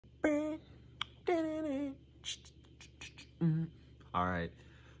All right,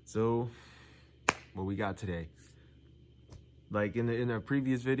 so what we got today? Like in a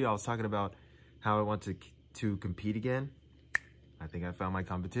previous video, I was talking about how I want to compete again. I think I found my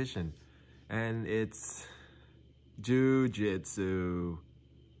competition, and it's Jiu Jitsu.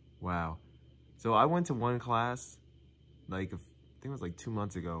 Wow. So I went to one class, like I think it was like 2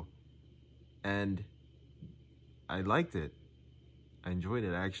 months ago, and I liked it. I enjoyed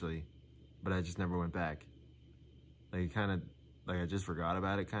it actually, but I just never went back. Like I just forgot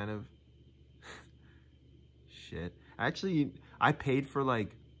about it kind of. Shit. Actually, I paid for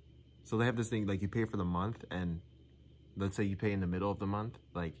so they have this thing, like you pay for the month, and let's say you pay in the middle of the month,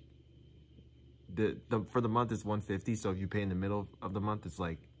 like for the month it's $150, so if you pay in the middle of the month, it's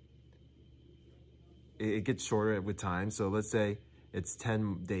like, it gets shorter with time. So let's say it's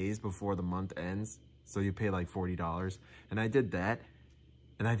 10 days before the month ends, so you pay like $40, and I did that,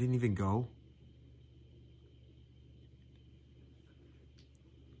 and I didn't even go.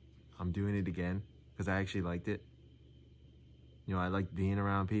 I'm doing it again because I actually liked it. You know, I like being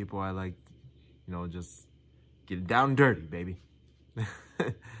around people. I like, you know, just getting down and dirty, baby.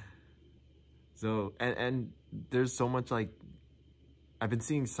 So, and there's so much, like, I've been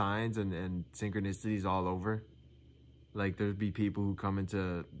seeing signs and synchronicities all over. Like, there'd be people who come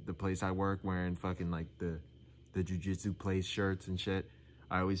into the place I work wearing fucking, like, the Jiu Jitsu place shirts and shit.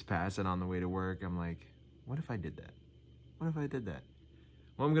 I always pass it on the way to work. I'm like, what if I did that? What if I did that?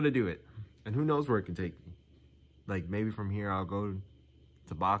 Well, I'm gonna do it. And who knows where it can take me. Like, maybe from here I'll go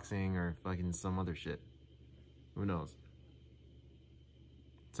to boxing or fucking some other shit. Who knows?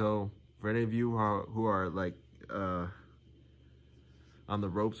 So, for any of you who are like, on the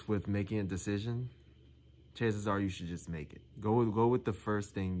ropes with making a decision, chances are you should just make it. Go with the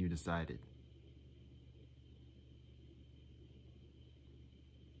first thing you decided.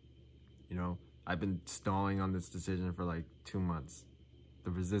 You know, I've been stalling on this decision for like 2 months. The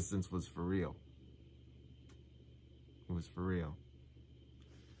resistance was for real. It was for real.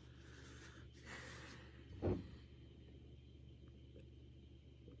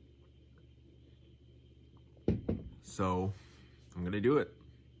 So, I'm gonna do it.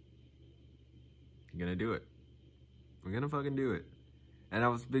 I'm gonna do it. We're gonna fucking do it. And I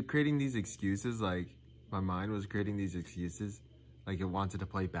was creating these excuses, like, my mind was creating these excuses. Like, it wanted to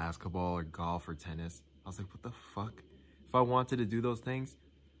play basketball or golf or tennis. I was like, what the fuck? If I wanted to do those things,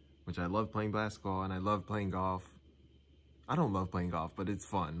 which I love playing basketball and I love playing golf. I don't love playing golf, but it's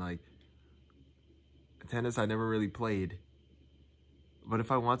fun. Like, tennis, I never really played. But if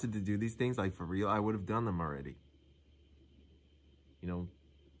I wanted to do these things, like, for real, I would have done them already. You know?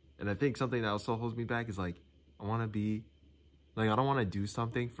 And I think something that also holds me back is, like, I want to be, like, I don't want to do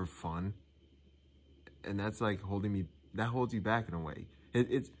something for fun. And that's, like, that holds you back in a way.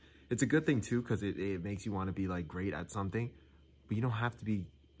 It's a good thing, too, because it makes you want to be, like, great at something. But you don't have to be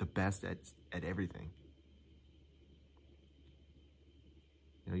the best at everything.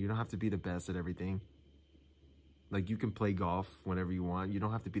 You know, you don't have to be the best at everything. Like, you can play golf whenever you want. You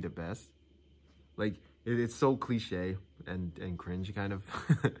don't have to be the best. Like, it's so cliche and cringe, kind of,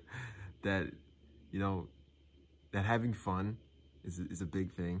 that, you know, that having fun is a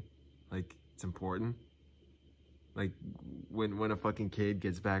big thing. Like, it's important. Like, when a fucking kid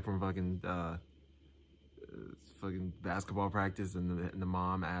gets back from fucking basketball practice and the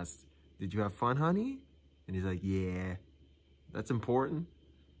mom asks, "Did you have fun, honey?" And he's like, "Yeah." That's important.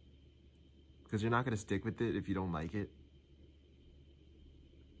 Because you're not going to stick with it if you don't like it.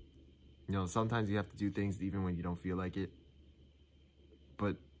 You know, sometimes you have to do things even when you don't feel like it.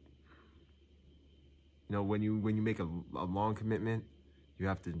 But, you know, when you make a long commitment, you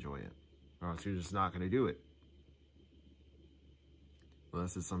have to enjoy it. Or else you're just not going to do it.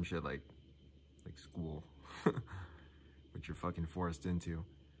 Unless it's some shit like school. Which you're fucking forced into.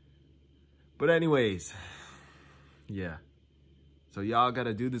 But anyways. Yeah. So y'all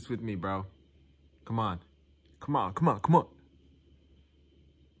gotta do this with me, bro. Come on. Come on, come on, come on.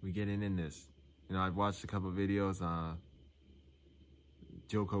 We getting in this. You know, I've watched a couple of videos.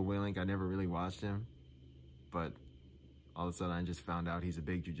 Joko Willink, I never really watched him. But all of a sudden I just found out he's a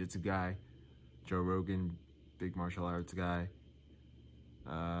big jiu-jitsu guy. Joe Rogan, big martial arts guy.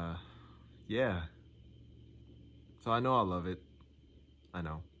 Yeah. So I know I love it. I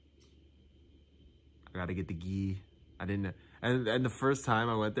know. I gotta get the gi. I didn't, and the first time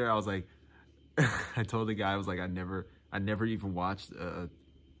I went there, I was like, I told the guy, I was like, I never even watched a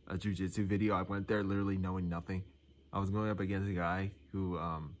jiu-jitsu video. I went there literally knowing nothing. I was going up against a guy who,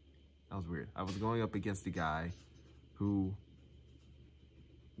 that was weird. I was going up against a guy who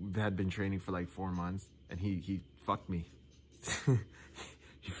had been training for like 4 months, and he fucked me.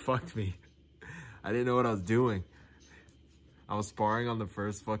 He fucked me. I didn't know what I was doing. I was sparring on the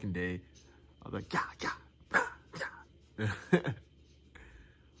first fucking day. I was like,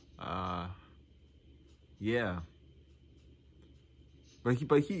 yeah. But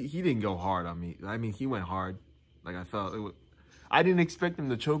he didn't go hard on me. I mean, he went hard. Like, I didn't expect him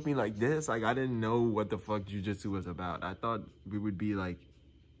to choke me like this. Like, I didn't know what the fuck jiu-jitsu was about. I thought we would be like,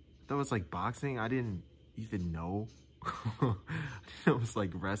 that was like boxing. I didn't even know. It was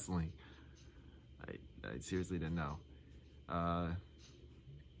like wrestling. I seriously didn't know.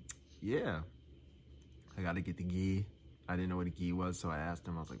 Yeah. I got to get the gi. I didn't know what a gi was, so I asked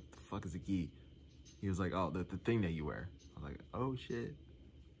him. I was like, what the fuck is a gi? He was like, oh, the thing that you wear. I was like, oh, shit.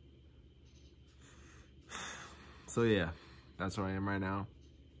 So, yeah, that's where I am right now.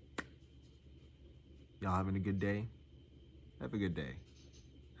 Y'all having a good day? Have a good day.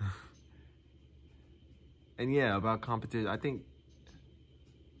 And, yeah, about competition, I think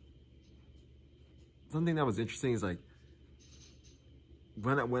something that was interesting is, like,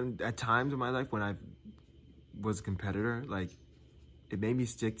 when at times in my life when I was a competitor, like, it made me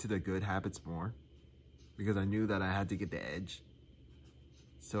stick to the good habits more because I knew that I had to get the edge.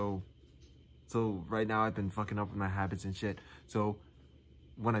 So right now I've been fucking up with my habits and shit. So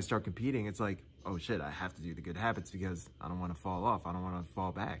when I start competing, it's like, oh shit, I have to do the good habits because I don't want to fall off. I don't want to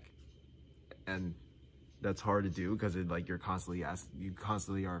fall back. And that's hard to do because it, like, you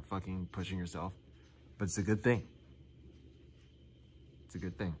constantly are fucking pushing yourself. But it's a good thing. It's a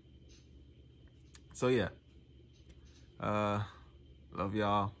good thing. So yeah. Love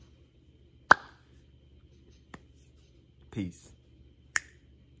y'all. Peace.